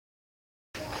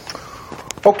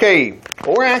Okay,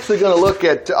 we're actually going to look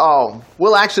at,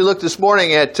 we'll actually look this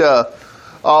morning at the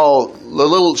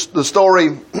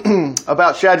story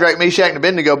about Shadrach, Meshach, and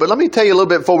Abednego. But let me tell you a little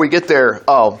bit before we get there.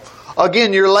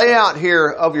 Again, your layout here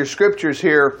of your scriptures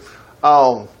here,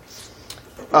 let's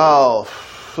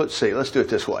see, let's do it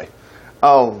this way.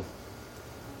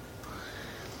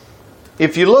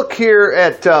 If you look here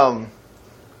at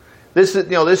this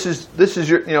is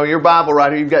your Bible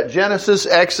right here. You've got Genesis,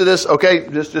 Exodus. Okay,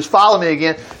 just follow me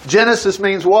again. Genesis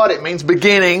means what? It means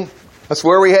beginning. That's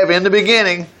where we have in the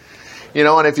beginning.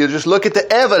 And if you just look at the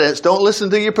evidence, don't listen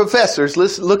to your professors.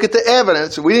 Look at the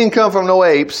evidence. We didn't come from no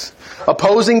apes.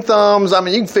 Opposing thumbs. I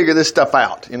mean, you can figure this stuff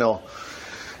out.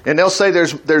 And they'll say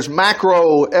there's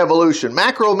macro evolution.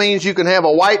 Macro means you can have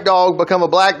a white dog become a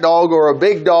black dog, or a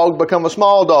big dog become a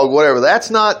small dog, whatever. That's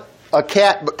not a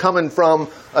cat but coming from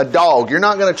a dog. You're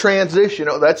not going to transition.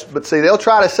 But see, they'll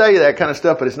try to say that kind of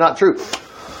stuff, but it's not true.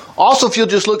 Also, if you'll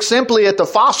just look simply at the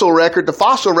fossil record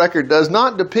does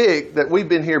not depict that we've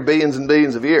been here billions and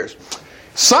billions of years.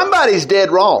 Somebody's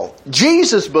dead wrong.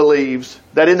 Jesus believes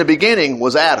that in the beginning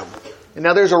was Adam. And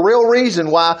now there's a real reason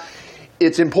why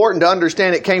it's important to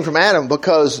understand it came from Adam,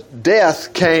 because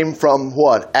death came from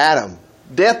what? Adam.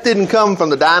 Death didn't come from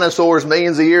the dinosaurs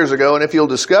millions of years ago, and if you'll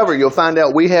find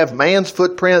out we have man's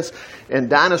footprints and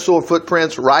dinosaur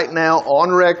footprints right now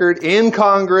on record in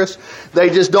Congress. They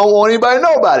just don't want anybody to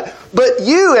know about it. But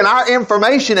you, in our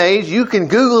information age, you can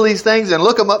Google these things and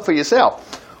look them up for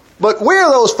yourself. But we're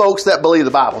those folks that believe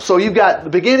the Bible. So you've got the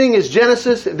beginning is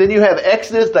Genesis, then you have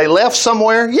Exodus. They left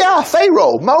somewhere. Yeah,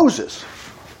 Pharaoh, Moses.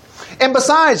 And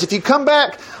besides, if you come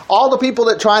back, all the people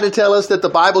that try to tell us that the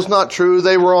Bible's not true,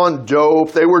 they were on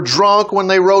dope, they were drunk when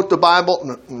they wrote the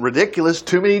Bible. Ridiculous,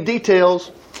 too many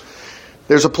details.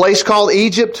 There's a place called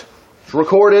Egypt. It's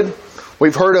recorded.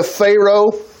 We've heard of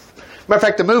Pharaoh. Matter of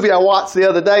fact, the movie I watched the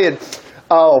other day, and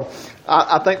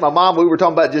I think my mom, we were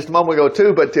talking about it just a moment ago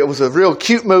too, but it was a real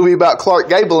cute movie about Clark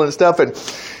Gable and stuff,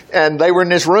 and they were in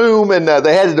this room, and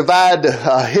they had to divide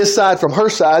his side from her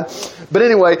side. But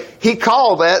anyway, he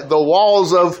called that the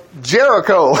Walls of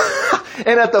Jericho.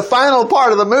 And at the final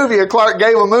part of the movie, a Clark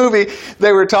Gable movie,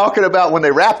 they were talking about when they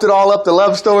wrapped it all up, the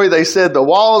love story, they said the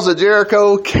Walls of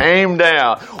Jericho came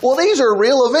down. Well, these are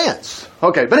real events.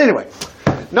 Okay, but anyway,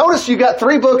 notice you got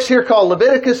 3 books here called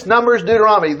Leviticus, Numbers,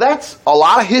 Deuteronomy. That's a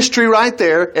lot of history right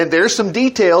there, and there's some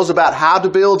details about how to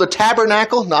build the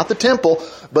tabernacle, not the temple,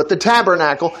 but the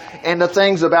tabernacle, and the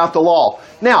things about the law.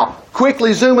 Now,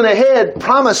 quickly zooming ahead,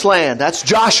 Promised Land, that's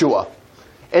Joshua.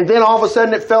 And then all of a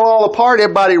sudden it fell all apart.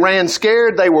 Everybody ran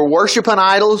scared. They were worshiping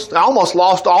idols. They almost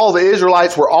lost all the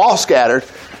Israelites, were all scattered.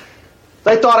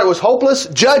 They thought it was hopeless.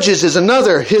 Judges is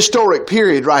another historic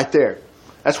period right there.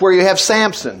 That's where you have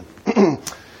Samson.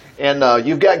 And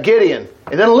you've got Gideon.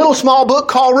 And then a little small book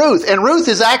called Ruth. And Ruth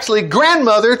is actually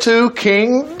grandmother to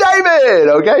King David.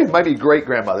 Okay? Maybe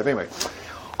great-grandmother. Anyway.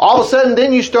 All of a sudden,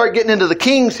 then you start getting into the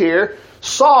kings here.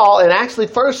 Saul, and actually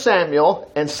 1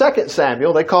 Samuel and 2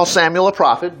 Samuel, they call Samuel a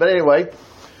prophet. But anyway,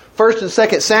 1 and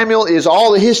 2 Samuel is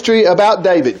all the history about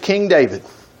David, King David,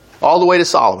 all the way to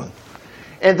Solomon.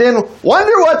 And then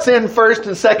wonder what's in 1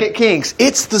 and 2 Kings.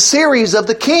 It's the series of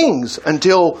the kings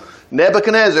until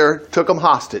Nebuchadnezzar took them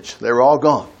hostage. They were all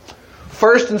gone.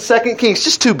 1 and 2 Kings,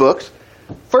 just 2 books.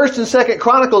 1 and 2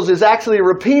 Chronicles is actually a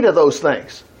repeat of those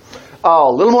things. A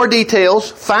little more details,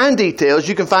 fine details.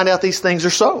 You can find out these things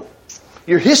are so.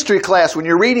 Your history class, when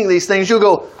you're reading these things, you'll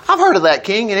go, I've heard of that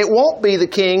king, and it won't be the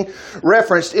king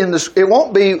referenced in this. It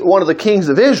won't be one of the kings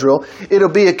of Israel. It'll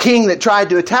be a king that tried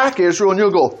to attack Israel, and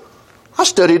you'll go, I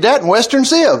studied that in Western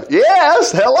Civ.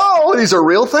 Yes, hello, these are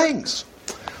real things.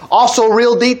 Also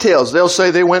real details. They'll say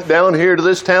they went down here to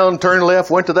this town, turned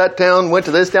left, went to that town, went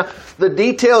to this town. The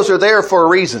details are there for a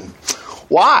reason.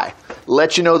 Why?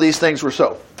 Let you know these things were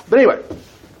so. But anyway,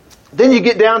 then you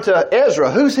get down to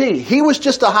Ezra. Who's he? He was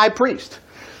just a high priest.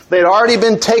 They had already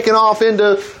been taken off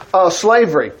into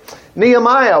slavery.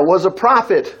 Nehemiah was a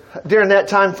prophet during that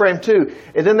time frame too.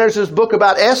 And then there's this book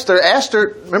about Esther.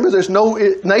 Esther, remember, there's no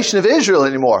nation of Israel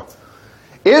anymore.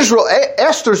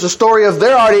 Esther's the story of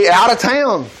they're already out of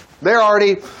town. They're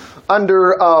already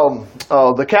under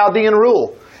the Chaldean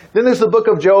rule. Then there's the book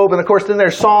of Job, and of course then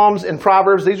there's Psalms and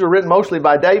Proverbs. These were written mostly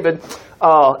by David.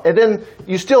 And then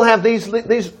you still have these.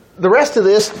 The rest of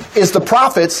this is the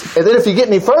prophets. And then if you get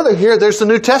any further here, there's the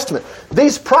New Testament.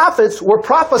 These prophets were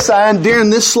prophesying during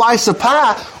this slice of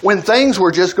pie when things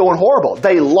were just going horrible.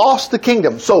 They lost the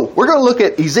kingdom. So we're going to look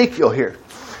at Ezekiel here.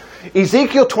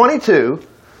 Ezekiel 22.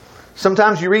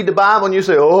 Sometimes you read the Bible and you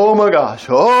say, oh my gosh,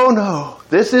 oh no,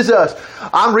 This is us.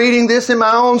 I'm reading this in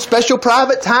my own special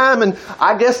private time, and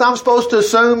I guess I'm supposed to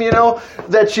assume,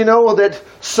 that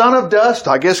son of dust,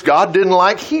 I guess God didn't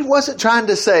like. He wasn't trying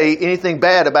to say anything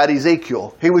bad about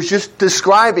Ezekiel. He was just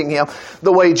describing him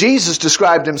the way Jesus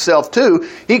described himself too.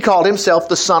 He called himself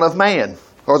the Son of Man,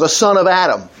 or the Son of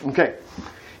Adam. Okay.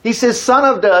 He says, son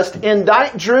of dust,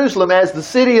 indict Jerusalem as the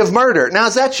city of murder. Now,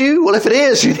 is that you? Well, if it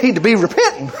is, you need to be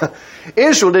repenting.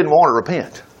 Israel didn't want to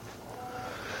repent.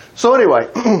 So anyway,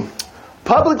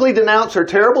 publicly denounce her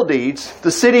terrible deeds,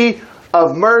 the city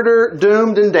of murder,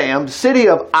 doomed and damned, city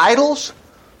of idols,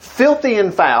 filthy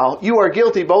and foul. You are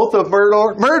guilty both of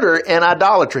murder and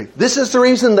idolatry. This is the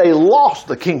reason they lost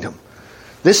the kingdom.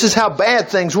 This is how bad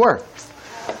things were.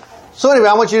 So anyway,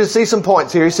 I want you to see some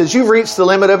points here. He says, you've reached the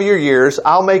limit of your years.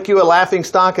 I'll make you a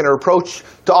laughingstock and a reproach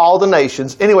to all the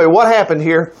nations. Anyway, what happened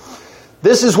here?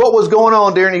 This is what was going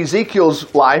on during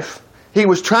Ezekiel's life. He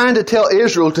was trying to tell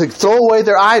Israel to throw away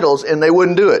their idols, and they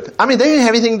wouldn't do it. I mean, they didn't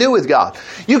have anything to do with God.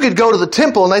 You could go to the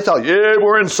temple, and they thought, yeah,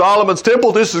 we're in Solomon's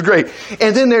temple. This is great.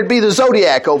 And then there'd be the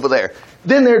zodiac over there.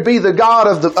 Then there'd be the god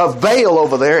of Baal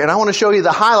over there. And I want to show you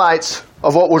the highlights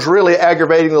of what was really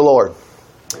aggravating the Lord.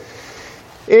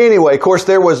 Anyway, of course,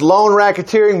 there was loan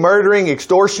racketeering, murdering,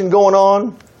 extortion going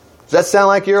on. Does that sound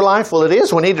like your life? Well, it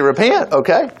is. We need to repent,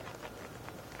 okay?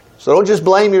 So don't just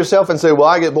blame yourself and say,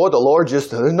 well, the Lord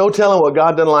there's no telling what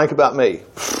God doesn't like about me.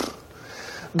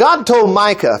 God told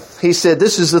Micah, he said,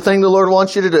 this is the thing the Lord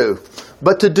wants you to do,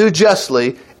 but to do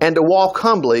justly and to walk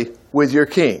humbly with your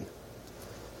king.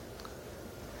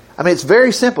 I mean, it's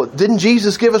very simple. Didn't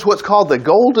Jesus give us what's called the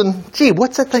golden,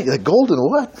 what's that thing? The golden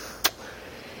what?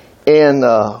 And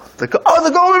the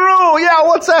golden rule, yeah,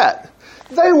 what's that?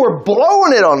 They were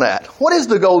blowing it on that. What is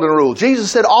the golden rule?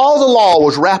 Jesus said all the law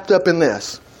was wrapped up in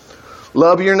this.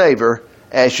 Love your neighbor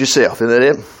as yourself. Isn't that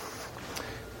it?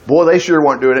 Boy, they sure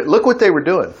weren't doing it. Look what they were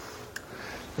doing.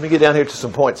 Let me get down here to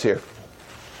some points here.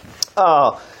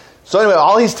 So anyway,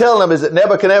 all he's telling them is that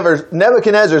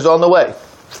Nebuchadnezzar's on the way.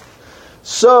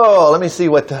 So let me see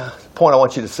what point I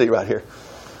want you to see right here.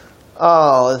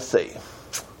 Let's see.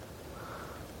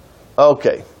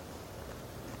 Okay.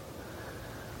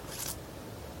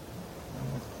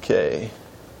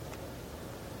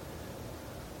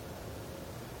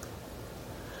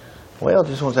 Well,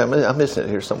 just one second. I'm missing it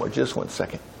here somewhere. Just one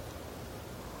second.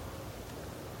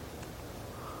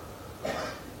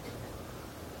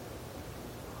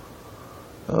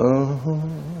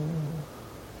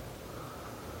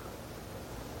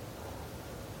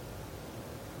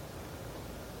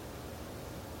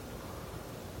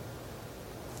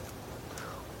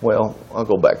 Well, I'll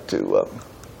go back to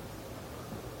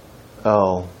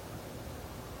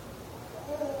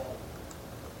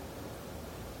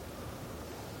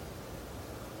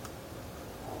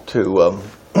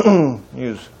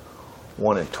use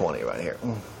 1 and 20 right here.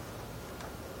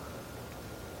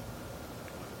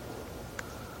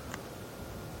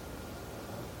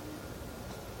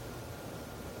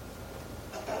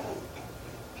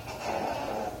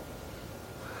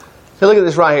 So look at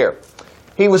this right here.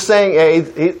 He was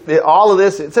saying all of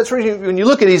this. That's when you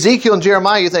look at Ezekiel and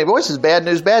Jeremiah, you think, boy, this is bad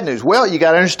news, bad news. Well, you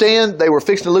got to understand, they were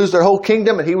fixing to lose their whole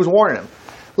kingdom, and he was warning them.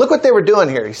 Look what they were doing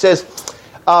here. He says,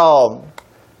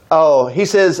 he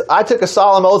says, I took a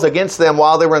solemn oath against them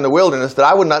while they were in the wilderness that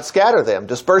I would not scatter them,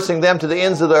 dispersing them to the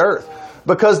ends of the earth,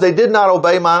 because they did not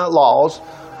obey my laws,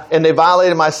 and they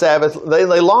violated my Sabbath. They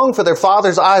longed for their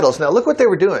fathers' idols. Now, look what they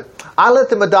were doing. I let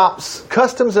them adopt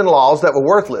customs and laws that were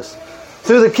worthless.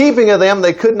 Through the keeping of them,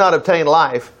 they could not obtain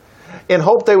life. In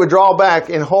hope they would draw back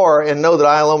in horror and know that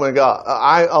I alone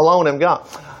am God.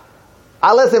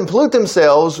 I let them pollute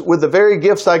themselves with the very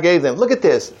gifts I gave them. Look at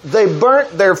this. They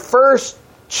burnt their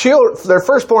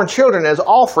firstborn children as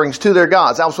offerings to their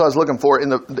gods. That's what I was looking for.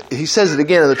 He says it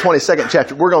again in the 22nd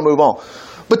chapter. We're going to move on.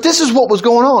 But this is what was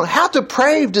going on. How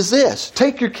depraved is this?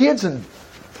 Take your kids and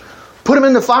put them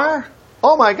in the fire?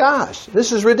 Oh my gosh,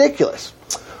 this is ridiculous.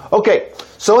 Okay,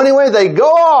 so anyway, they go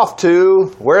off to,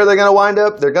 where are they going to wind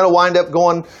up? They're going to wind up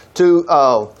going to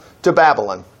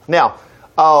Babylon. Now,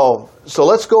 so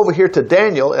let's go over here to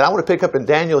Daniel, and I want to pick up in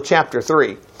Daniel chapter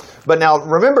 3. But now,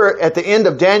 remember, at the end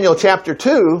of Daniel chapter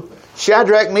 2,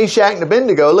 Shadrach, Meshach, and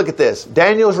Abednego, look at this.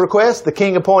 Daniel's request, the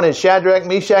king appointed Shadrach,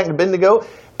 Meshach, and Abednego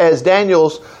as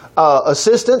Daniel's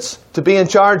assistants to be in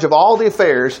charge of all the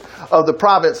affairs of the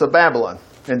province of Babylon.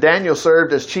 And Daniel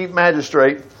served as chief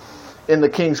magistrate in the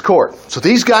king's court. So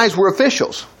these guys were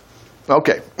officials.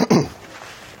 Okay.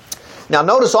 Now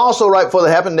notice also right before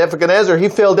that happened, Nebuchadnezzar, he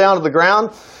fell down to the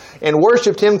ground and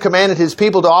worshipped him, commanded his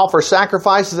people to offer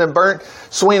sacrifices and burnt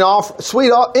sweet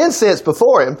incense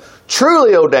before him.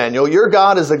 Truly, O Daniel, your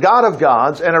God is a God of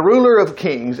gods and a ruler of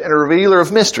kings and a revealer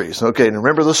of mysteries. Okay, and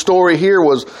remember the story here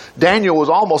was Daniel was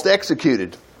almost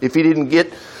executed if he didn't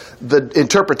get the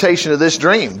interpretation of this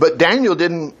dream. But Daniel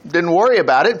didn't worry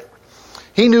about it.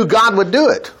 He knew God would do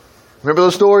it. Remember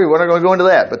the story? We're not going to go into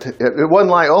that. But it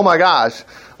wasn't like, oh my gosh,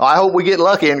 I hope we get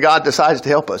lucky and God decides to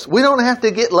help us. We don't have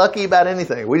to get lucky about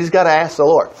anything. We just got to ask the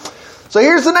Lord. So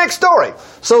here's the next story.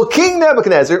 So King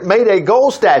Nebuchadnezzar made a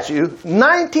gold statue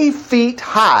 90 feet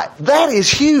high. That is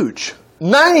huge.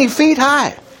 90 feet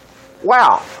high.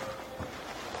 Wow.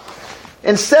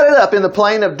 And set it up in the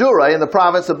plain of Dura in the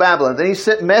province of Babylon. Then he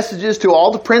sent messages to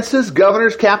all the princes,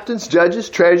 governors, captains, judges,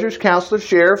 treasurers, counselors,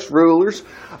 sheriffs, rulers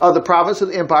of the province of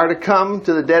the empire to come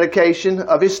to the dedication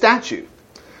of his statue.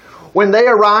 When they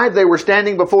arrived, they were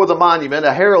standing before the monument.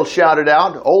 A herald shouted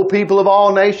out, "O people of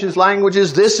all nations,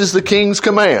 languages, this is the king's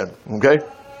command." Okay?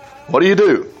 What do you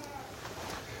do?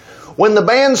 When the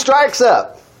band strikes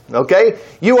up, okay,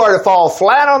 you are to fall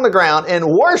flat on the ground and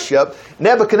worship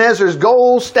Nebuchadnezzar's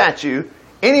gold statue.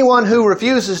 Anyone who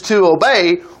refuses to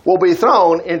obey will be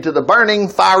thrown into the burning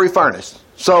fiery furnace.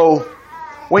 So,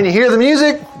 when you hear the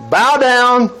music, bow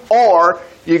down or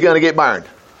you're going to get burned.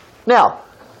 Now,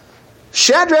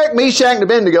 Shadrach, Meshach, and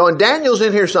Abednego, and Daniel's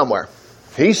in here somewhere.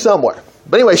 He's somewhere.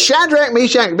 But anyway, Shadrach,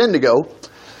 Meshach, and Abednego,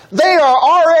 they are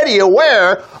already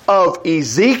aware of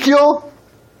Ezekiel.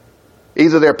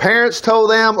 Either their parents told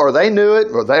them, or they knew it,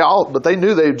 but they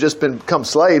knew they'd just become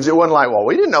slaves. It wasn't like, well,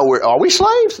 we didn't know, are we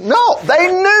slaves? No,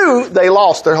 they knew they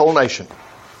lost their whole nation.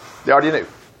 They already knew.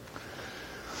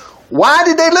 Why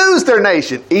did they lose their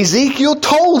nation? Ezekiel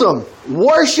told them,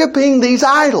 worshiping these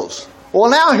idols. Well,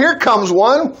 now here comes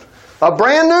one, a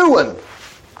brand new one.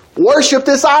 Worship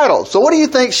this idol. So what do you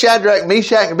think Shadrach,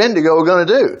 Meshach, and Abednego are going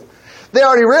to do? They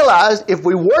already realized if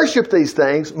we worship these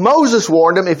things, Moses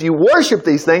warned them, if you worship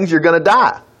these things, you're going to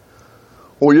die.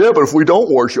 Well, yeah, but if we don't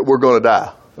worship, we're going to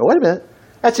die. Well, wait a minute.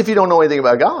 That's if you don't know anything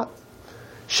about God.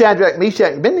 Shadrach,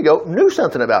 Meshach, and Abednego knew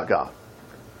something about God.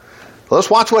 Well, let's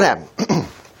watch what happened.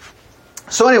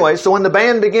 So when the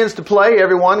band begins to play,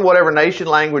 everyone, whatever nation,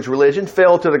 language, religion,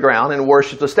 fell to the ground and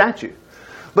worshipped the statue.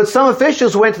 But some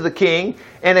officials went to the king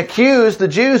and accused the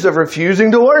Jews of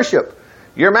refusing to worship.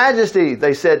 Your Majesty,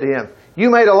 they said to him, you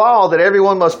made a law that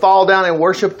everyone must fall down and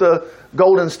worship the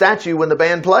golden statue when the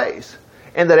band plays,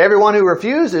 and that everyone who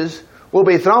refuses will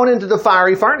be thrown into the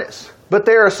fiery furnace. But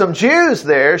there are some Jews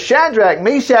there, Shadrach,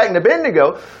 Meshach, and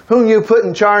Abednego, whom you put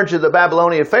in charge of the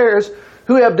Babylonian affairs,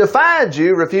 who have defied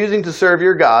you, refusing to serve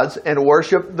your gods and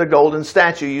worship the golden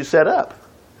statue you set up.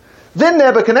 Then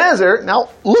Nebuchadnezzar, now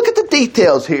look at the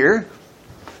details here,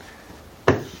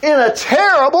 in a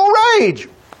terrible rage.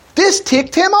 This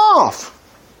ticked him off.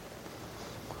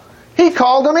 He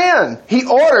called them in. He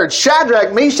ordered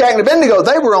Shadrach, Meshach, and Abednego,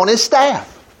 they were on his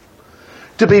staff,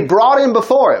 to be brought in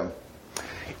before him.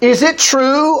 Is it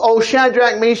true, O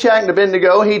Shadrach, Meshach, and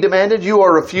Abednego, he demanded, you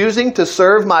are refusing to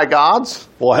serve my gods?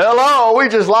 Well, hello, we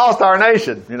just lost our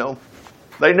nation,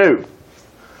 They knew.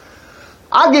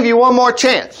 I'll give you one more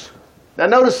chance. Now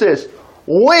notice this.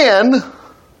 When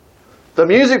the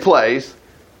music plays,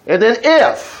 and then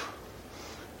if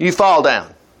you fall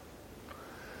down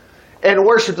and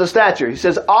worship the statue, he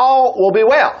says, all will be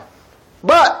well.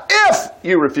 But if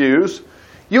you refuse,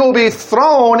 you will be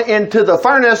thrown into the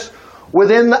furnace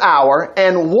within the hour.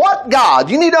 And what God,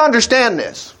 you need to understand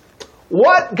this,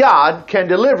 what God can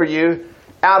deliver you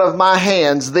out of my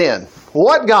hands then?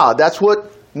 What God? That's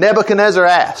what Nebuchadnezzar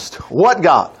asked. What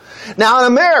God? Now in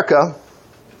America,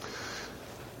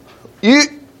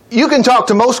 you can talk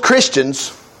to most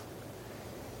Christians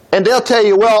and they'll tell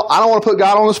you, well, I don't want to put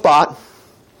God on the spot.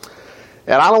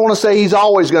 And I don't want to say He's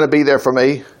always going to be there for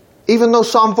me. Even though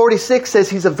Psalm 46 says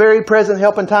He's a very present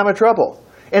help in time of trouble.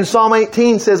 And Psalm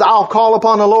 18 says, I'll call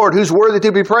upon the Lord who's worthy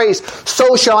to be praised.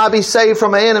 So shall I be saved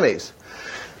from my enemies.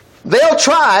 They'll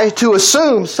try to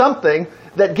assume something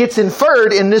that gets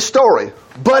inferred in this story.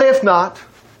 But if not,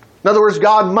 in other words,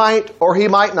 God might or He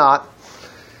might not.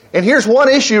 And here's one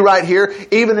issue right here,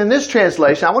 even in this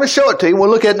translation. I want to show it to you. We'll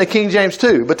look at it in the King James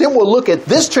too. But then we'll look at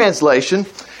this translation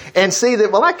and see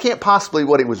that, well, that can't possibly be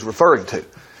what he was referring to.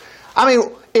 I mean,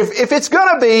 if it's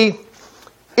going to be,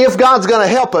 if God's going to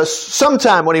help us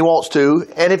sometime when He wants to,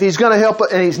 and if He's going to help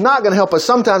us, and He's not going to help us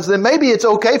sometimes, then maybe it's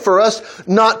okay for us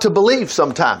not to believe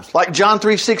sometimes. Like John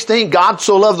 3:16, God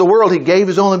so loved the world, He gave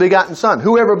His only begotten Son.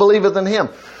 Whoever believeth in Him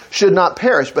should not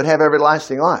perish, but have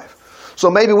everlasting life. So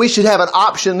maybe we should have an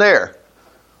option there.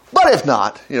 But if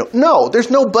not, no, there's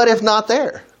no but if not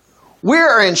there. We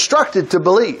are instructed to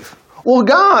believe. Well,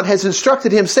 God has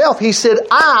instructed himself. He said,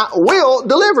 I will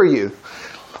deliver you.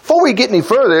 Before we get any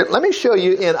further, let me show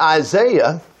you in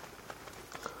Isaiah.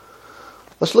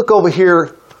 Let's look over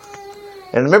here.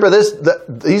 And remember this,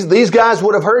 these guys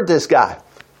would have heard this guy.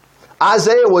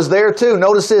 Isaiah was there too.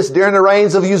 Notice this, during the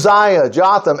reigns of Uzziah,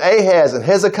 Jotham, Ahaz, and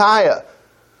Hezekiah.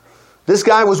 This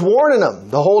guy was warning them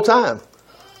the whole time.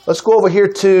 Let's go over here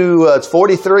to it's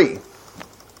 43.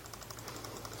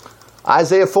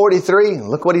 Isaiah 43,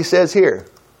 look what he says here.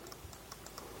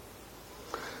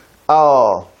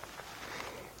 Oh,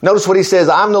 notice what he says.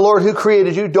 I'm the Lord who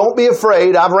created you. Don't be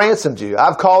afraid. I've ransomed you.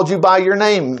 I've called you by your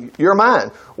name. You're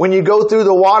mine. When you go through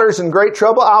the waters in great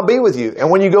trouble, I'll be with you. And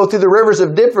when you go through the rivers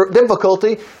of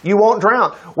difficulty, you won't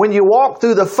drown. When you walk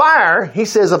through the fire, he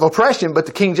says of oppression, but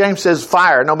the King James says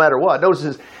fire no matter what. Notice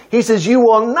this. He says you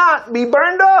will not be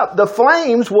burned up. The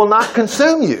flames will not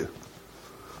consume you.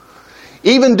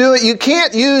 Even do it. You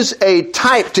can't use a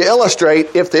type to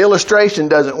illustrate if the illustration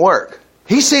doesn't work.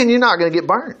 He's saying you're not going to get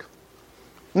burned.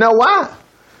 Now, why?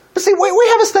 But see, we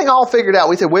have this thing all figured out.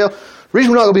 We said, well, the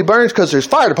reason we're not going to be burned is because there's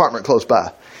fire department close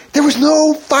by. There was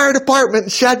no fire department in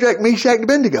Shadrach, Meshach, and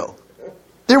Abednego.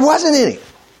 There wasn't any.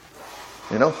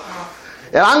 You know?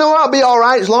 And I know I'll be all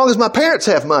right as long as my parents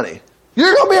have money.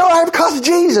 You're going to be all right because of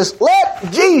Jesus.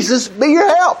 Let Jesus be your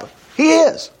help. He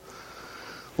is.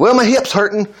 Well, my hip's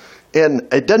hurting,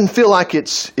 and it doesn't feel like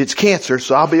it's cancer,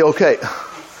 so I'll be okay.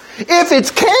 If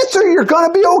it's cancer, you're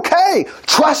going to be okay.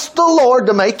 Trust the Lord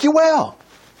to make you well.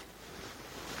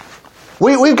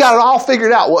 We've got it all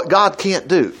figured out what God can't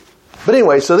do. But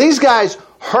anyway, so these guys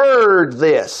heard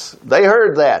this. They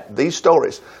heard that, these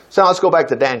stories. So now let's go back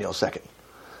to Daniel a second.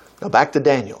 Now back to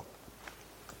Daniel.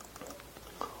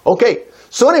 Okay,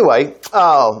 so anyway,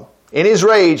 in his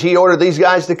rage, he ordered these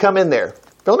guys to come in there.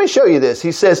 But let me show you this.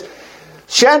 He says,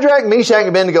 Shadrach, Meshach, and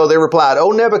Abednego, they replied, O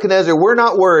Nebuchadnezzar, we're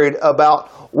not worried about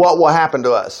what will happen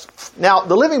to us. Now,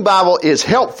 the Living Bible is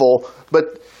helpful,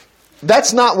 but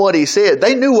that's not what he said.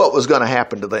 They knew what was going to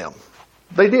happen to them.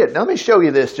 They did. Now, let me show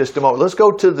you this just a moment. Let's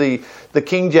go to the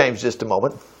King James just a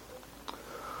moment,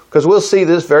 because we'll see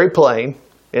this very plain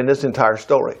in this entire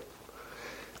story.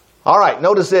 All right,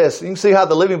 notice this. You can see how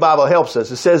the Living Bible helps us.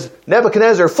 It says,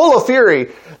 Nebuchadnezzar, full of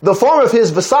fury, the form of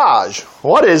his visage.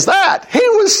 What is that? He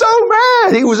was so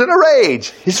mad. He was in a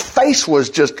rage. His face was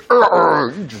just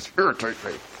irritate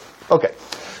me. Okay.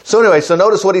 So anyway, so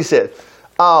notice what he said.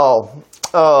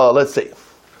 Let's see.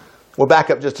 We'll back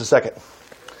up just a second.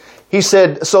 He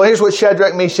said, so here's what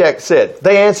Shadrach, Meshach said.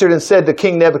 They answered and said to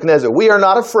King Nebuchadnezzar, we are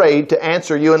not afraid to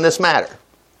answer you in this matter.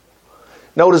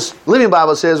 Notice, Living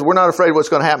Bible says we're not afraid what's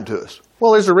going to happen to us.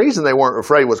 Well, there's a reason they weren't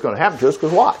afraid what's going to happen to us,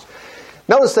 because watch.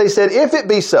 Notice they said, if it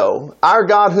be so, our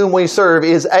God whom we serve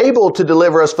is able to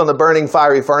deliver us from the burning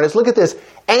fiery furnace. Look at this.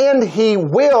 And he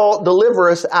will deliver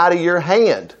us out of your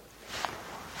hand.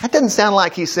 That doesn't sound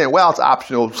like he's saying, well, it's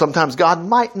optional. Sometimes God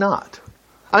might not.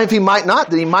 I mean, if he might not,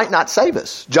 then he might not save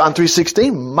us. John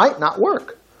 3:16 might not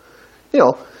work. You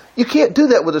know, you can't do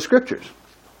that with the Scriptures.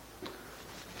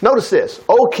 Notice this,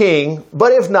 O king,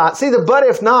 but if not. See, the but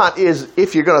if not is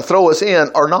if you're going to throw us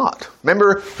in or not.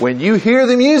 Remember, when you hear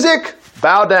the music,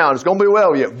 bow down. It's going to be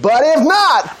well with you. But if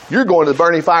not, you're going to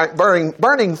the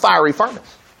burning fiery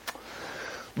furnace.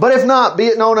 But if not, be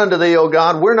it known unto thee, O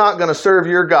God, we're not going to serve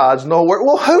your gods. No,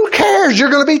 well, who cares?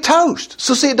 You're going to be toast.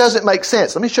 So see, it doesn't make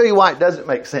sense. Let me show you why it doesn't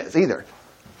make sense either.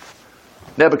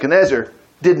 Nebuchadnezzar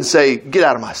didn't say, get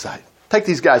out of my sight. Take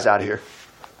these guys out of here.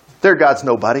 Their God's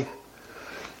nobody.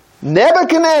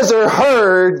 Nebuchadnezzar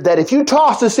heard that if you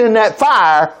toss us in that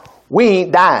fire, we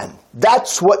ain't dying.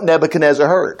 That's what Nebuchadnezzar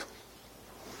heard.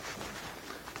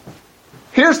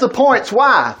 Here's the points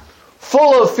why.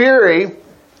 Full of fury,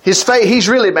 he's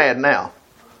really mad now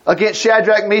against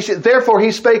Shadrach, Meshach. Therefore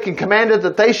he spake and commanded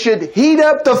that they should heat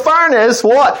up the furnace,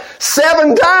 what?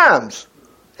 7 times.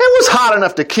 It was hot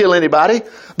enough to kill anybody.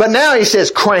 But now he says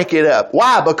crank it up.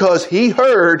 Why? Because he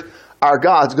heard our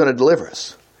God's going to deliver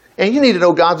us. And you need to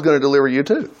know God's going to deliver you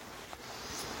too.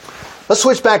 Let's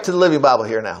switch back to the Living Bible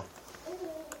here now.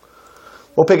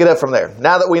 We'll pick it up from there.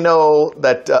 Now that we know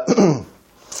that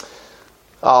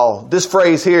this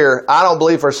phrase here, I don't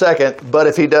believe for a second, but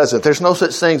if he doesn't. There's no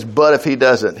such thing as but if he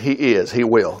doesn't. He is. He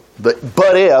will. But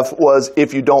if was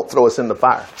if you don't throw us in the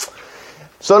fire.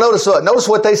 So notice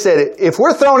what they said. If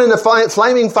we're thrown in the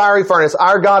flaming fiery furnace,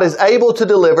 our God is able to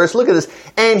deliver us. Look at this.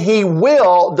 And he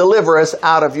will deliver us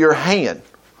out of your hand.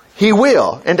 He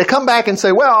will. And to come back and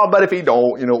say, well, but if he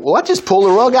don't, well, I just pull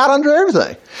the rug out under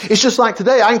everything. It's just like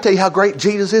today. I can tell you how great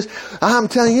Jesus is. I'm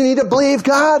telling you, you need to believe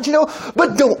God,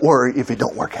 But don't worry if it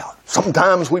don't work out.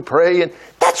 Sometimes we pray and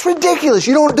that's ridiculous.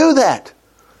 You don't do that.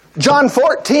 John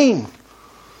 14.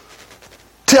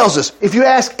 tells us, if you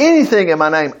ask anything in my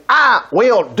name, I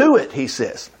will do it, he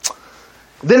says.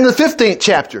 Then in the 15th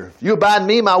chapter, you abide in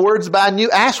me, my words abide in you.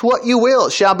 Ask what you will,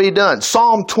 it shall be done.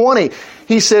 Psalm 20,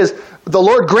 he says, the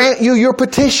Lord grant you your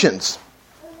petitions.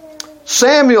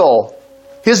 Samuel,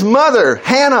 his mother,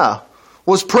 Hannah,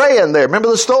 was praying there. Remember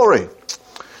the story?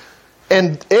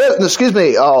 And,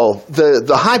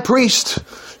 the high priest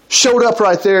showed up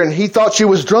right there and he thought she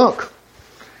was drunk.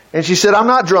 And she said, I'm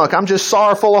not drunk, I'm just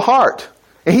sorrowful of heart.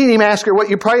 And he didn't even ask her what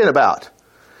you're praying about.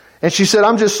 And she said,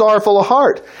 I'm just sorrowful of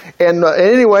heart. And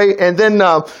anyway, and then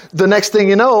the next thing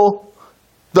you know,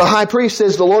 the high priest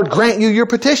says, the Lord grant you your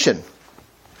petition.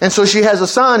 And so she has a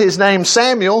son, his name's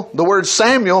Samuel. The word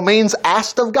Samuel means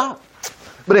asked of God.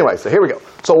 But anyway, so here we go.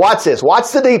 So watch this.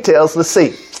 Watch the details. Let's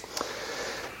see.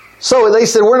 So they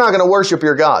said, we're not going to worship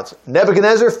your gods.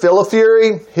 Nebuchadnezzar, full of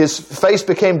fury, his face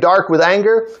became dark with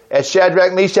anger at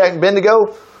Shadrach, Meshach, and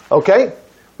Abednego. Okay,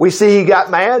 we see he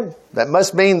got mad. That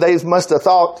must mean they must have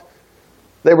thought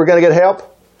they were going to get help.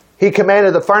 He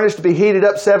commanded the furnace to be heated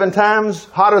up 7 times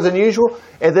hotter than usual.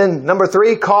 And then number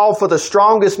 3, called for the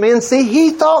strongest men. See, he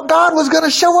thought God was going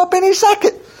to show up any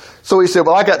second. So he said,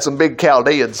 well, I got some big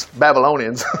Chaldeans,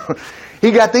 Babylonians. He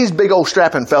got these big old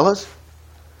strapping fellas.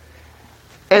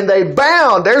 And they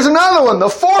bound. There's another one, the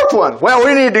 4th one. Well,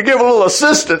 we need to give a little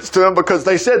assistance to them because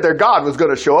they said their God was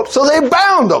going to show up. So they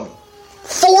bound them.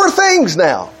 4 things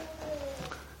now.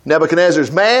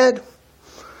 Nebuchadnezzar's mad.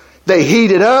 They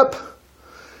heat it up.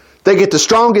 They get the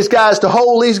strongest guys to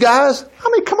hold these guys. I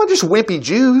mean, come on, just wimpy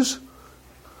Jews.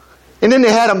 And then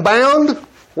they had them bound.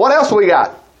 What else we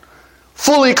got?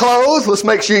 Fully clothed. Let's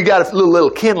make sure you got a little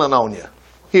kindling on you.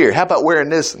 Here, how about wearing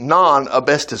this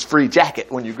non-asbestos-free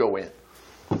jacket when you go in?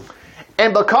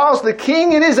 And because the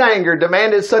king in his anger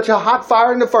demanded such a hot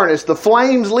fire in the furnace, the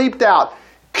flames leaped out,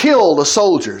 killed the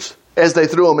soldiers as they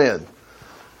threw them in.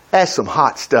 That's some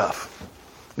hot stuff.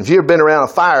 If you've been around a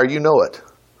fire, you know it.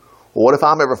 Well, what if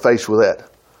I'm ever faced with that?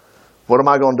 What am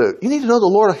I going to do? You need to know the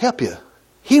Lord will help you.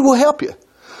 He will help you.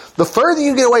 The further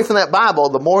you get away from that Bible,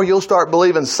 the more you'll start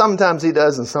believing sometimes He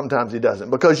does and sometimes He doesn't.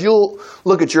 Because you'll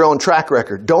look at your own track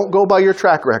record. Don't go by your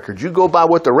track record. You go by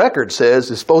what the record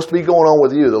says is supposed to be going on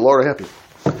with you. The Lord will help you.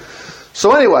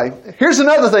 So anyway, here's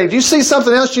another thing. Do you see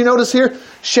something else you notice here?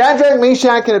 Shadrach,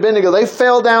 Meshach, and Abednego, they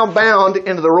fell down bound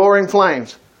into the roaring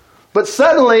flames. But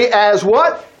suddenly, as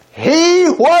what? He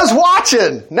was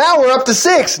watching. Now we're up to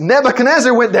 6.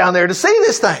 Nebuchadnezzar went down there to see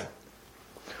this thing.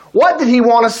 What did he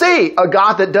want to see? A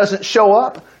God that doesn't show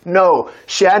up? No.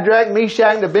 Shadrach,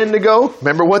 Meshach, and Abednego,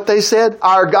 remember what they said?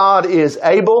 Our God is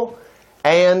able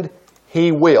and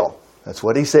He will. That's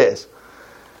what he says.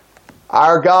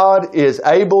 Our God is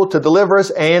able to deliver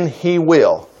us and He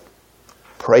will.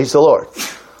 Praise the Lord.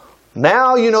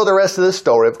 Now you know the rest of this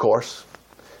story, of course.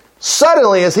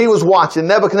 Suddenly, as he was watching,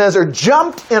 Nebuchadnezzar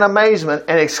jumped in amazement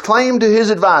and exclaimed to his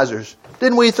advisors,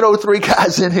 didn't we throw 3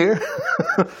 guys in here?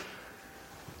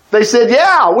 They said,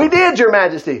 yeah, we did, Your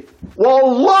Majesty.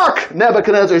 Well, look,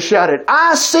 Nebuchadnezzar shouted,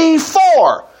 I see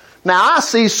 4. Now, I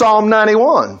see Psalm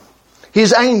 91.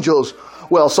 His angels,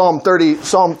 well, Psalm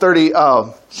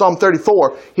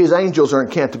 34, His angels are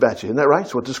encamped about you. Isn't that right?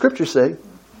 That's what the scriptures say.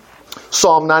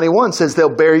 Psalm 91 says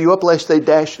they'll bear you up lest you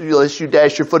dash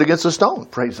your foot against a stone.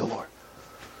 Praise the Lord.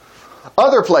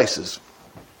 Other places.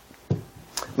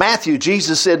 Matthew,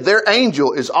 Jesus said their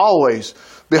angel is always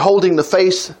beholding the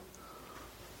face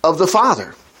of the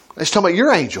Father. Let's talk about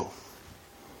your angel.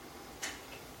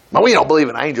 Now, we don't believe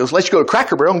in angels. Let's go to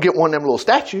Cracker Barrel and get one of them little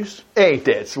statues. Ain't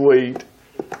that sweet?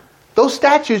 Those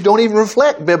statues don't even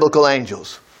reflect biblical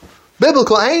angels.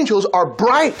 Biblical angels are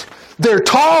bright. They're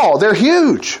tall. They're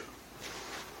huge.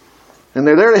 And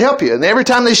they're there to help you. And every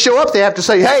time they show up, they have to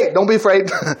say, hey, don't be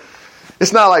afraid.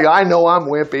 It's not like, I know I'm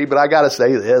wimpy, but I got to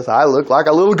say this. I look like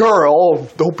a little girl.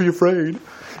 Don't be afraid.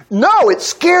 No, it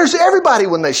scares everybody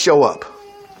when they show up.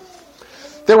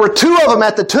 There were 2 of them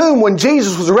at the tomb when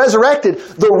Jesus was resurrected.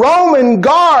 The Roman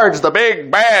guards, the big,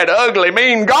 bad, ugly,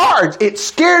 mean guards, it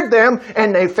scared them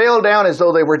and they fell down as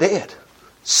though they were dead.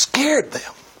 Scared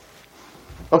them.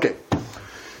 Okay.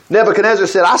 Nebuchadnezzar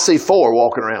said, I see 4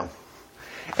 walking around.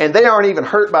 And they aren't even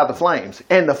hurt by the flames.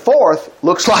 And the 4th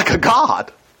looks like a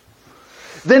god.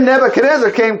 Then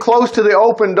Nebuchadnezzar came close to the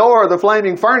open door of the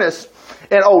flaming furnace.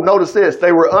 And notice this.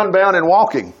 They were unbound and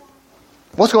walking.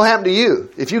 What's going to happen to you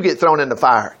if you get thrown in the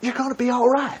fire? You're going to be all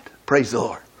right. Praise the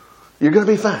Lord. You're going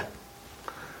to be fine.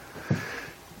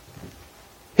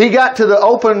 He got to the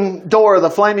open door of the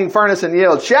flaming furnace and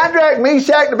yelled, Shadrach,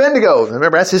 Meshach, and Abednego.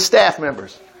 Remember, that's his staff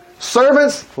members.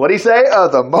 Servants, what'd he say?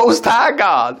 Of the Most High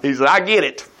God. He said, I get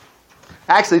it.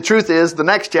 Actually, the truth is, the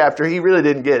next chapter, he really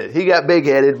didn't get it. He got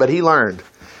big-headed, but he learned.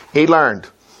 He learned.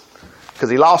 because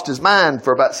he lost his mind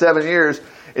for about 7 years.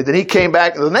 And then he came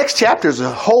back. The next chapter is a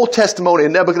whole testimony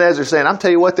of Nebuchadnezzar saying, I'm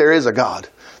telling you what, there is a God.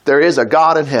 There is a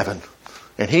God in heaven.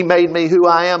 And he made me who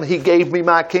I am. He gave me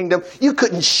my kingdom. You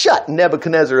couldn't shut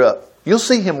Nebuchadnezzar up. You'll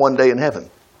see him one day in heaven.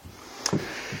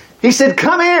 He said,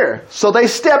 come here. So they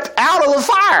stepped out of the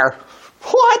fire.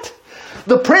 What?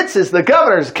 The princes, the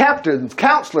governors, captains,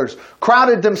 counselors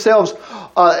crowded themselves,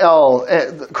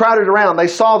 crowded around. They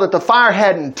saw that the fire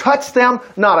hadn't touched them.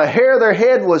 Not a hair of their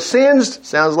head was singed.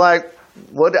 Sounds like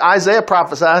what Isaiah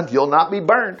prophesied. You'll not be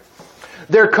burned.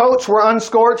 Their coats were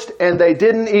unscorched, and they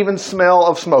didn't even smell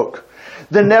of smoke.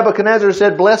 Then Nebuchadnezzar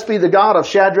said, blessed be the God of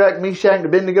Shadrach, Meshach, and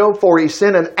Abednego, for he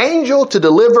sent an angel to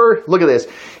deliver, look at this,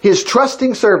 his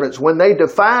trusting servants when they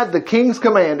defied the king's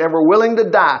command and were willing to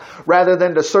die rather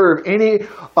than to serve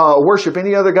worship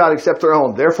any other God except their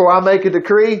own. Therefore I make a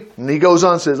decree. And he goes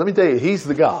on and says, let me tell you, he's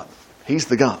the God. He's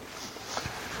the God.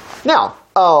 Now,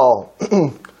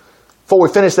 before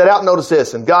we finish that out, notice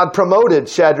this. And God promoted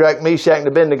Shadrach, Meshach, and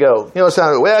Abednego. You know, it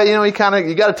sounds, well, you got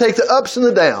to take the ups and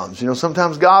the downs. You know,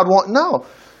 sometimes God no.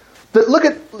 But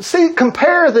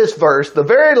compare this verse, the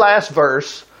very last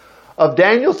verse of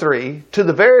Daniel 3 to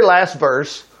the very last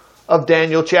verse of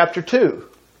Daniel chapter 2.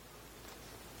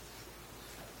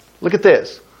 Look at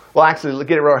this. Well, actually,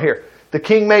 look at it right here. The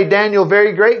king made Daniel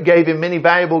very great, gave him many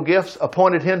valuable gifts,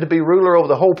 appointed him to be ruler over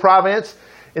the whole province.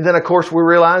 And then, of course, we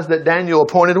realize that Daniel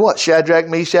appointed what? Shadrach,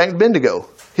 Meshach, and Abednego.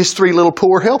 His 3 little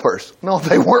poor helpers. No,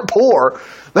 they weren't poor.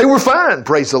 They were fine.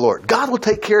 Praise the Lord. God will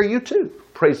take care of you too.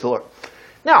 Praise the Lord.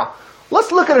 Now,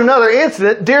 let's look at another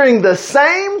incident during the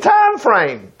same time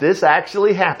frame. This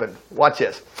actually happened. Watch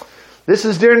this. This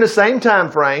is during the same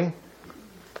time frame.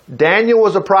 Daniel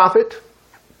was a prophet.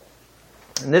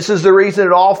 And this is the reason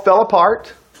it all fell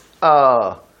apart.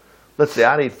 Let's see.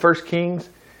 I need 1 Kings.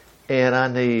 And I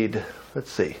need... Let's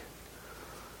see.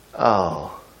 I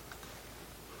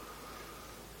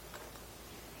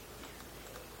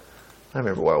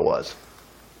remember where I was.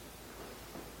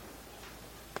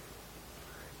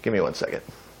 Give me 1 second.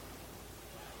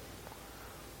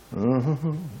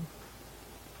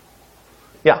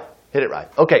 Yeah, hit it right.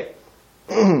 Okay.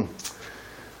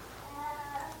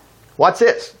 Watch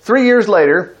this. 3 years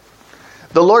later,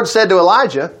 the Lord said to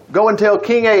Elijah, go and tell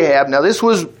King Ahab. Now this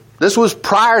was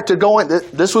prior to going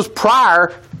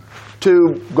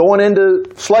into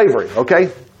slavery, okay?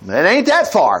 It ain't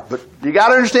that far, but you got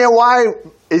to understand why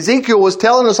Ezekiel was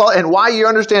telling us all, and why you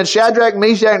understand Shadrach,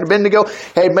 Meshach, and Abednego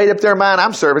had made up their mind,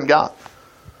 I'm serving God.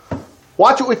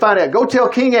 Watch what we find out. Go tell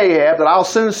King Ahab that I'll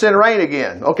soon send rain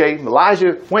again. Okay,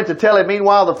 Elijah went to tell him.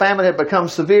 Meanwhile, the famine had become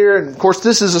severe. And of course,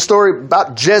 this is a story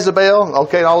about Jezebel.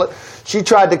 Okay, she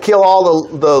tried to kill all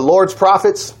the Lord's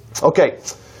prophets. Okay.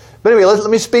 But anyway, let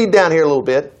me speed down here a little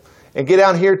bit and get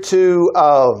down here to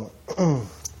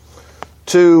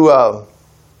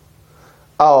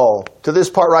this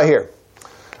part right here.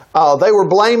 They were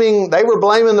blaming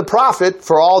the prophet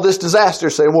for all this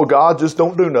disaster, saying, "Well, God just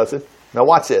don't do nothing." Now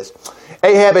watch this.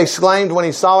 Ahab exclaimed when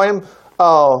he saw him,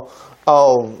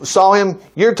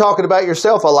 "You're talking about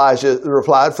yourself," Elijah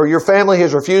replied, "for your family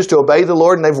has refused to obey the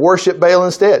Lord and they've worshipped Baal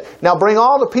instead. Now bring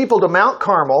all the people to Mount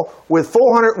Carmel with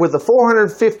the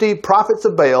 450 prophets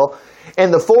of Baal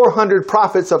and the 400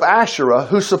 prophets of Asherah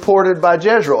who supported by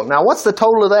Jezreel." Now what's the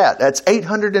total of that? That's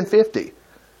 850.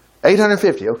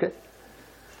 850, okay.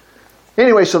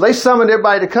 Anyway, so they summoned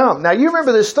everybody to come. Now you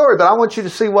remember this story, but I want you to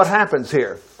see what happens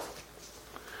here.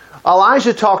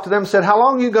 Elijah talked to them and said, "How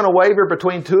long are you going to waver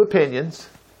between two opinions?"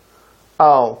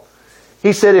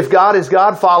 He said, "If God is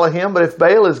God, follow him. But if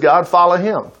Baal is God, follow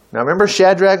him." Now remember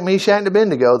Shadrach, Meshach, and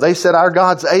Abednego. They said, "Our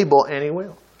God's able and he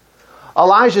will."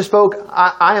 Elijah spoke,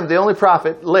 I am the only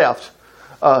prophet left,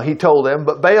 he told them.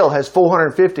 But Baal has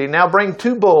 450. Now bring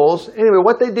 2 bulls. Anyway,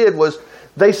 what they did was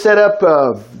they set up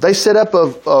a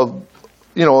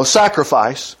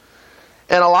sacrifice.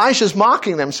 And Elisha's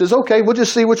mocking them. He says, "Okay, we'll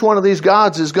just see which one of these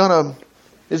gods is gonna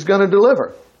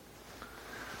deliver."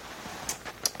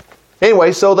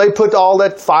 Anyway, so they put all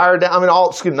that fire down.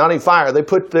 Not even fire. They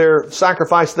put their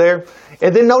sacrifice there.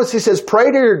 And then notice he says,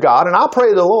 "Pray to your God, and I'll pray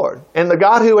to the Lord. And the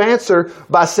God who answered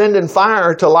by sending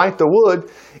fire to light the wood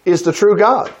is the true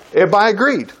God." Everybody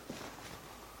agreed.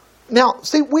 Now,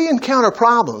 see, we encounter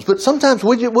problems, but sometimes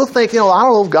we'll think, I don't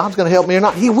know if God's going to help me or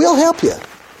not. He will help you.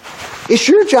 It's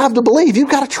your job to believe. You've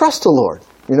got to trust the Lord.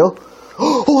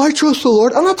 Oh, I trust the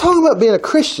Lord. I'm not talking about being a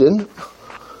Christian.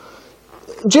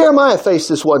 Jeremiah faced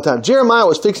this one time. Jeremiah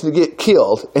was fixing to get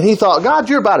killed, and he thought, "God,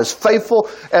 you're about as faithful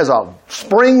as a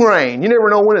spring rain. You never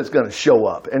know when it's going to show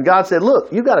up." And God said, "Look,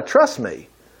 you've got to trust me."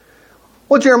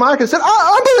 Well, Jeremiah said,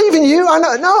 I believe in you. I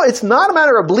know. No, it's not a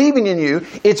matter of believing in you.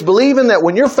 It's believing that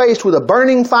when you're faced with a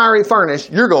burning fiery furnace,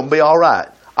 you're going to be all right.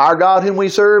 Our God whom we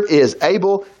serve is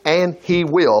able, and He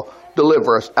will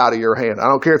deliver us out of your hand. I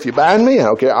don't care if you bind me. I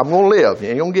don't care. I'm going to live.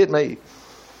 You ain't going to get me.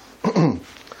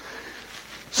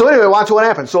 So anyway, watch what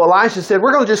happens. So Elisha said,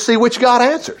 we're going to just see which God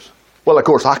answers. Well, of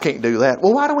course, I can't do that.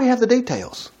 Well, why do we have the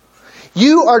details?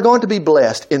 You are going to be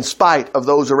blessed in spite of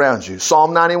those around you.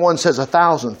 Psalm 91 says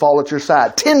 1,000 fall at your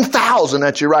side, 10,000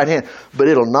 at your right hand, but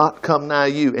it'll not come nigh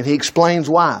you. And he explains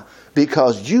why.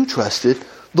 Because you trusted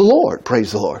the Lord.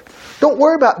 Praise the Lord. Don't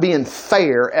worry about being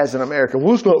fair as an American.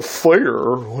 Well, it's not fair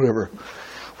or whatever.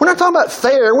 We're not talking about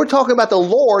fair. We're talking about the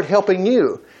Lord helping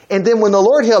you. And then when the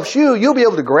Lord helps you, you'll be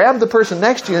able to grab the person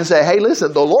next to you and say, hey,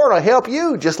 listen, the Lord will help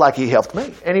you just like He helped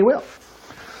me. And He will.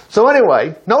 So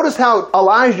anyway, notice how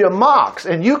Elijah mocks.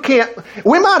 And you can't,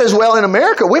 we might as well in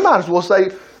America, we might as well say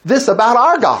this about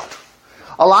our God.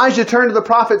 Elijah turned to the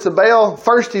prophets of Baal.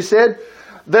 First he said,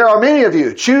 there are many of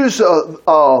you. Choose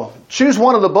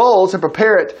one of the bulls and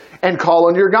prepare it and call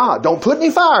on your God. Don't put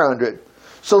any fire under it.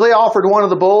 So they offered one of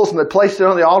the bulls and they placed it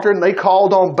on the altar and they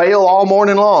called on Baal all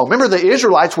morning long. Remember, the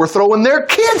Israelites were throwing their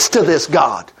kids to this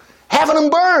God, having them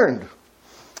burned.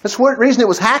 That's the reason it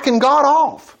was hacking God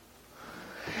off.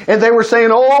 And they were saying,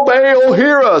 oh, Baal,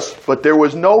 hear us. But there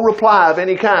was no reply of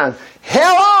any kind.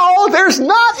 Hello, there's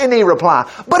not any reply.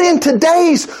 But in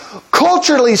today's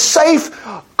culturally safe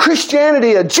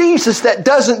Christianity, a Jesus that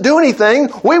doesn't do anything,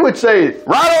 we would say,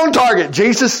 right on target,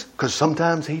 Jesus, because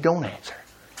sometimes He don't answer.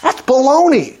 That's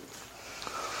baloney.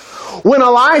 When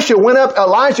Elisha went up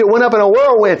in a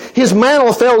whirlwind. His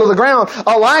mantle fell to the ground.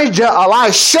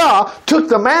 Elisha took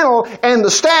the mantle and the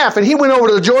staff and he went over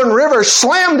to the Jordan River,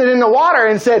 slammed it in the water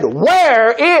and said,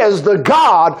 where is the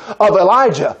God of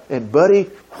Elijah? And buddy,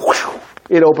 whew,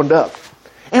 it opened up.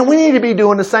 And we need to be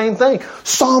doing the same thing.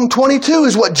 Psalm 22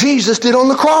 is what Jesus did on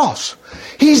the cross.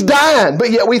 He's dying,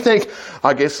 but yet we think,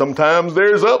 I guess sometimes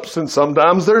there's ups and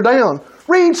sometimes they're down.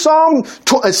 Read Psalm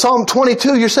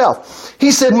 22 yourself.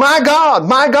 He said, my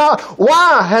God,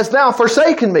 why hast thou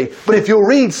forsaken me? But if you'll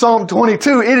read Psalm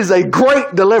 22, it is a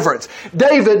great deliverance.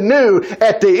 David knew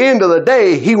at the end of the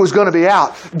day he was going to be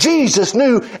out. Jesus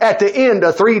knew at the end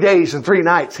of 3 days and 3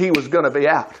 nights he was going to be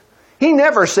out. He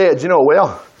never said,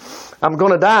 well, I'm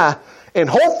going to die and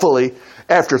hopefully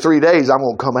after 3 days I'm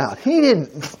going to come out. He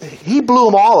didn't. He blew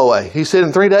them all away. He said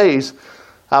in 3 days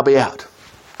I'll be out.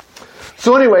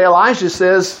 So anyway, Elijah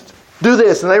says, do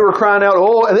this. And they were crying out,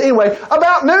 oh, and anyway,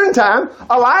 about noontime,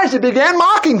 Elijah began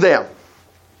mocking them.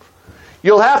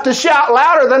 You'll have to shout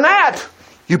louder than that.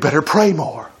 You better pray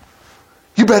more.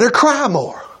 You better cry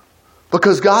more.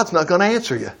 Because God's not going to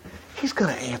answer you. He's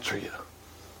going to answer you.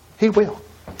 He will.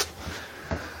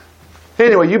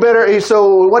 Anyway,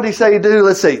 so what did he say to do?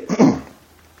 Let's see.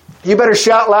 You better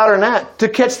shout louder than that to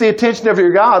catch the attention of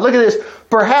your God. Look at this.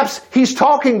 Perhaps He's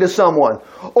talking to someone.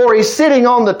 Or He's sitting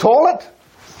on the toilet.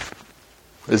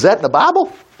 Is that in the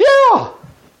Bible? Yeah.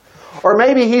 Or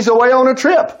maybe He's away on a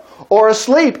trip. Or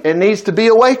asleep and needs to be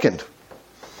awakened.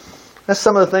 That's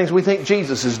some of the things we think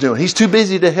Jesus is doing. He's too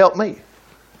busy to help me.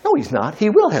 No, He's not. He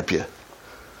will help you.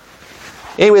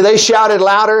 Anyway, they shouted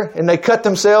louder and they cut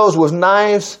themselves with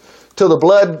knives till the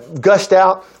blood gushed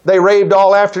out. They raved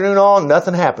all afternoon on.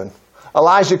 Nothing happened.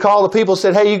 Elijah called the people and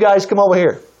said, hey, you guys come over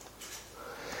here.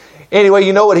 Anyway,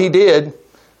 you know what he did?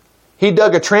 He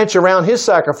dug a trench around his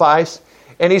sacrifice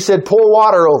and he said, pour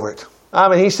water over it.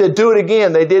 He said, do it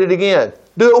again. They did it again.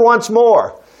 Do it once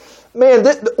more. Man,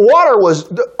 the water was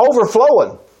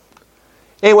overflowing.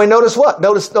 Anyway, notice what?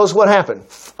 Notice what happened.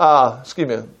 Off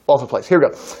the place. Here we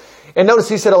go. And notice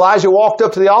he said, Elijah walked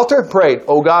up to the altar and prayed,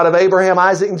 O God of Abraham,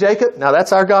 Isaac, and Jacob. Now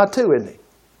that's our God too, isn't He?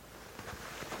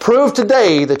 Prove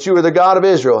today that you are the God of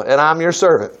Israel and I'm your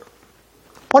servant.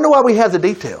 Wonder why we have the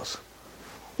details.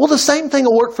 Well, the same thing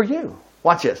will work for you.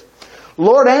 Watch this.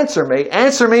 Lord, answer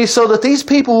me so that these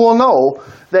people will know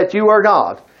that you are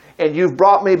God and you've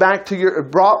brought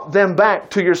them back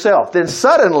to yourself. Then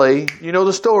suddenly, you know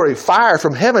the story, fire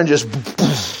from heaven just,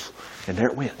 and there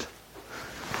it went.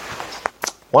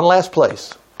 One last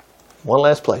place.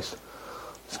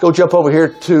 Let's go jump over here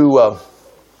to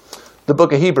the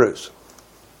book of Hebrews.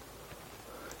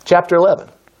 Chapter 11.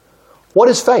 What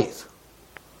is faith?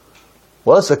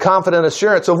 Well, it's a confident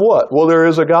assurance of what? Well, there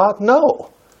is a God?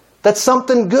 No. That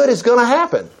something good is going to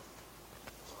happen.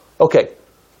 Okay.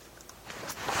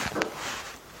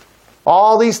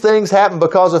 All these things happen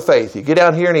because of faith. You get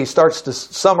down here and he starts to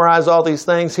summarize all these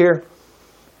things here.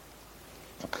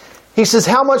 He says,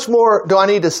 how much more do I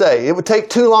need to say? It would take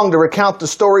too long to recount the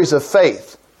stories of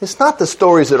faith. It's not the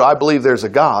stories that I believe there's a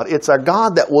God. It's a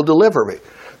God that will deliver me.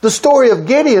 The story of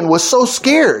Gideon was so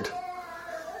scared.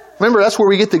 Remember, that's where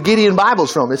we get the Gideon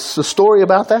Bibles from. It's a story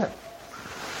about that.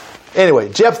 Anyway,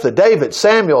 Jephthah, David,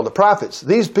 Samuel, the prophets,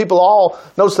 these people all,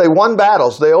 notice they won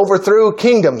battles. They overthrew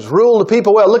kingdoms, ruled the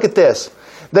people well. Look at this.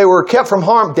 They were kept from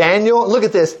harm. Daniel, look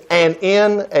at this. And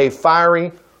in a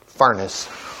fiery furnace.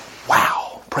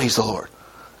 Wow. Praise the Lord.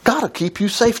 God will keep you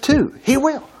safe too. He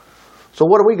will. So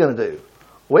what are we going to do?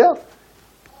 Well,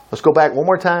 let's go back one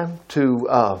more time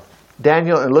to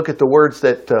Daniel and look at the words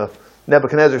that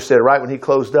Nebuchadnezzar said right when he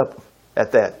closed up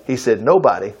at that. He said,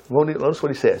 nobody. Notice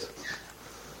what he says.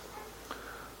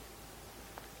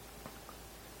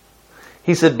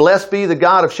 He said, blessed be the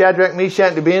God of Shadrach,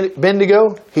 Meshach, and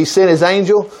Abednego. He sent his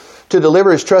angel to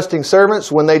deliver his trusting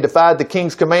servants. When they defied the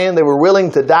king's command, they were willing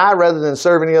to die rather than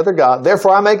serve any other God.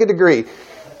 Therefore, I make a decree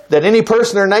that any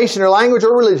person or nation or language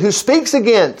or religion who speaks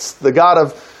against the God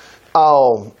of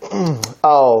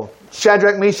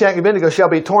Shadrach, Meshach, and Abednego shall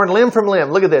be torn limb from limb.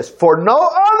 Look at this. For no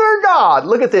other God,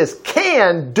 look at this,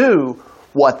 can do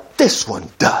what this one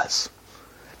does.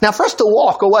 Now, for us to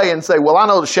walk away and say, well, I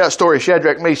know the story of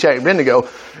Shadrach, Meshach, and Abednego,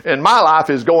 and my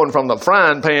life is going from the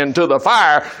frying pan to the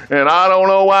fire, and I don't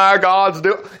know why God's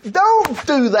doing... Don't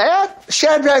do that.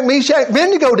 Shadrach, Meshach, and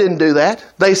Abednego didn't do that.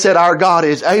 They said, our God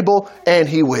is able, and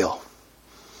He will.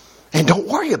 And don't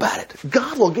worry about it.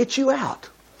 God will get you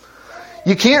out.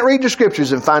 You can't read the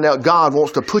Scriptures and find out God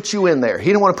wants to put you in there.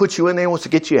 He don't want to put you in there. He wants to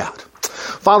get you out.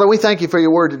 Father, we thank you for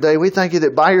your word today. We thank you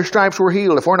that by your stripes we're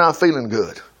healed if we're not feeling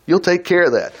good. You'll take care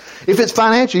of that. If it's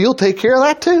financial, you'll take care of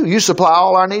that too. You supply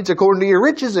all our needs according to your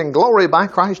riches and glory by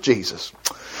Christ Jesus.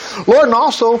 Lord, and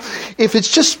also, if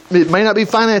it's just, it may not be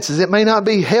finances, it may not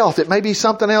be health, it may be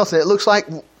something else, and it looks like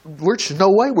there's no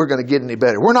way we're going to get any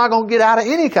better. We're not going to get out of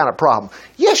any kind of problem.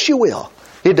 Yes, you will.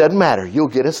 It doesn't matter. You'll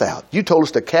get us out. You told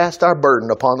us to cast our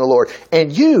burden upon the Lord,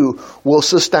 and you will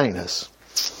sustain us.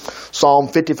 Psalm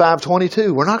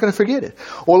 55:22. We're not going to forget it.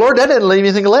 Well, Lord, that didn't leave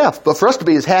anything left but for us to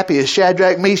be as happy as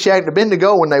Shadrach, Meshach, and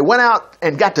Abednego when they went out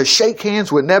and got to shake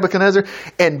hands with Nebuchadnezzar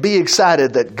and be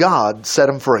excited that God set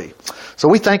them free. So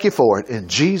we thank you for it. In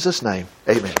Jesus' name,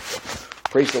 amen.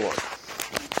 Praise the Lord.